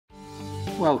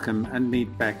Welcome and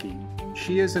meet Becky.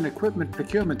 She is an equipment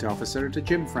procurement officer at a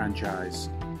gym franchise.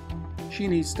 She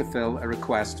needs to fill a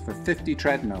request for 50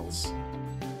 treadmills.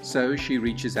 So she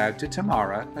reaches out to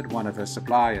Tamara at one of her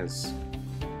suppliers.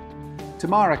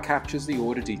 Tamara captures the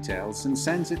order details and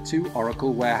sends it to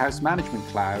Oracle Warehouse Management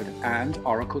Cloud and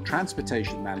Oracle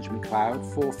Transportation Management Cloud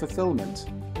for fulfillment.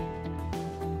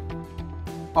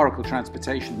 Oracle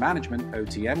Transportation Management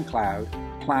 (OTM) Cloud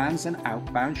plans an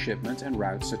outbound shipment and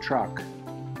routes a truck.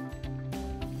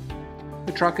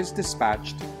 The truck is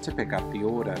dispatched to pick up the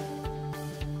order.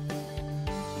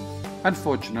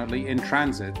 Unfortunately, in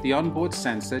transit, the onboard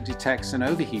sensor detects an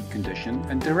overheat condition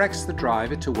and directs the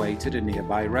driver to wait at a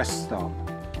nearby rest stop.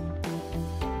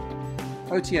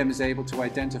 OTM is able to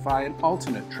identify an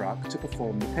alternate truck to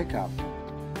perform the pickup.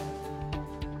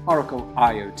 Oracle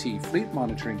IoT Fleet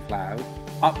Monitoring Cloud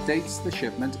updates the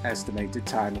shipment estimated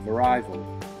time of arrival.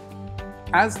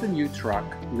 As the new truck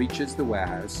reaches the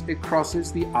warehouse, it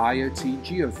crosses the IoT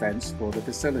geofence for the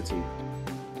facility.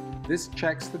 This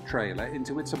checks the trailer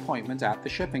into its appointment at the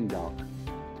shipping dock.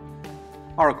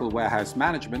 Oracle Warehouse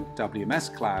Management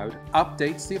 (WMS) Cloud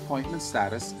updates the appointment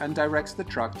status and directs the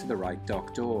truck to the right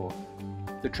dock door.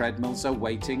 The treadmills are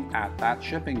waiting at that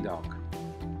shipping dock.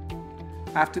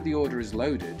 After the order is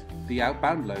loaded, the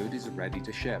outbound load is ready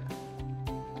to ship.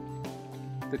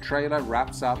 The trailer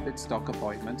wraps up its dock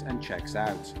appointment and checks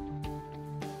out.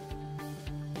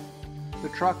 The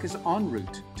truck is en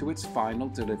route to its final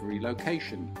delivery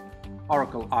location.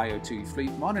 Oracle IoT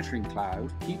Fleet Monitoring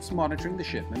Cloud keeps monitoring the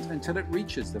shipment until it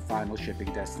reaches the final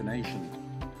shipping destination.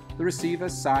 The receiver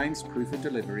signs proof of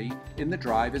delivery in the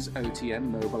driver's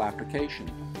OTM mobile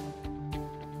application.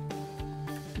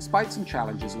 Despite some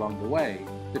challenges along the way,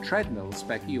 the treadmills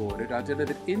Becky ordered are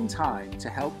delivered in time to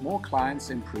help more clients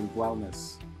improve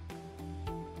wellness.